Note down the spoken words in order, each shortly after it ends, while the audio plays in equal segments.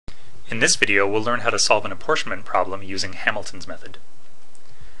In this video, we'll learn how to solve an apportionment problem using Hamilton's method.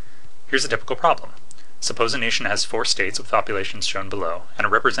 Here's a typical problem. Suppose a nation has 4 states with populations shown below, and a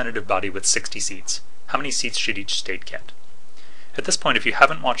representative body with 60 seats. How many seats should each state get? At this point, if you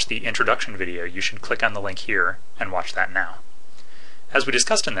haven't watched the introduction video, you should click on the link here and watch that now. As we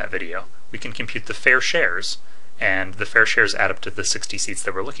discussed in that video, we can compute the fair shares, and the fair shares add up to the 60 seats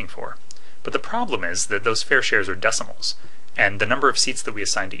that we're looking for. But the problem is that those fair shares are decimals, and the number of seats that we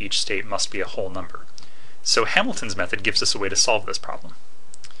assign to each state must be a whole number. So Hamilton's method gives us a way to solve this problem.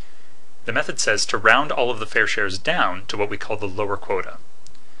 The method says to round all of the fair shares down to what we call the lower quota.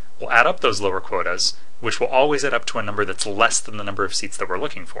 We'll add up those lower quotas, which will always add up to a number that's less than the number of seats that we're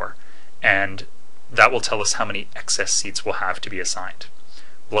looking for, and that will tell us how many excess seats we'll have to be assigned.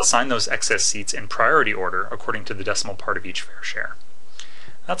 We'll assign those excess seats in priority order according to the decimal part of each fair share.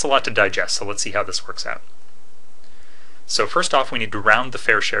 That's a lot to digest, so let's see how this works out. So first off, we need to round the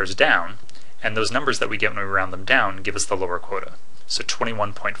fair shares down, and those numbers that we get when we round them down give us the lower quota. So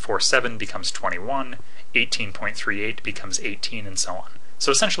 21.47 becomes 21, 18.38 becomes 18, and so on. So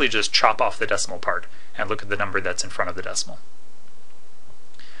essentially just chop off the decimal part and look at the number that's in front of the decimal.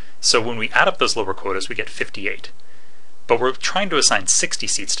 So when we add up those lower quotas, we get 58. But we're trying to assign 60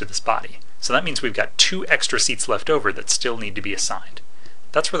 seats to this body, so that means we've got 2 extra seats left over that still need to be assigned.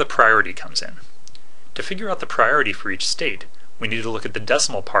 That's where the priority comes in. To figure out the priority for each state, we need to look at the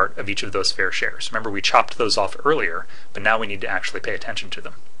decimal part of each of those fair shares. Remember, we chopped those off earlier, but now we need to actually pay attention to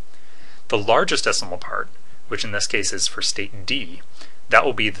them. The largest decimal part, which in this case is for state D, that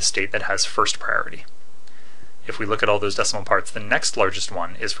will be the state that has first priority. If we look at all those decimal parts, the next largest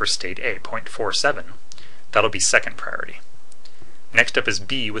one is for state A, 0.47. That'll be second priority. Next up is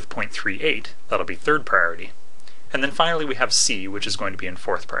B with 0.38. That'll be third priority. And then finally we have C, which is going to be in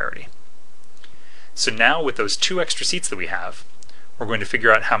fourth priority. So now with those 2 extra seats that we have, we're going to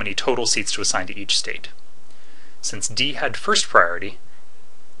figure out how many total seats to assign to each state. Since D had first priority,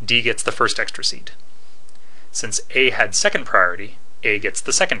 D gets the first extra seat. Since A had second priority, A gets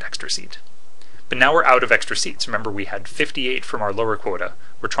the second extra seat. But now we're out of extra seats. Remember, we had 58 from our lower quota.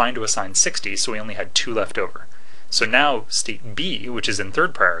 We're trying to assign 60, so we only had 2 left over. So now state B, which is in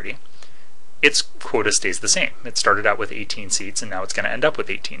third priority, its quota stays the same. It started out with 18 seats, and now it's going to end up with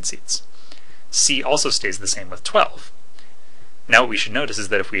 18 seats. C also stays the same with 12. Now what we should notice is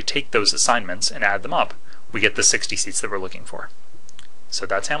that if we take those assignments and add them up, we get the 60 seats that we're looking for. So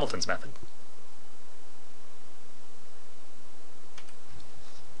that's Hamilton's method.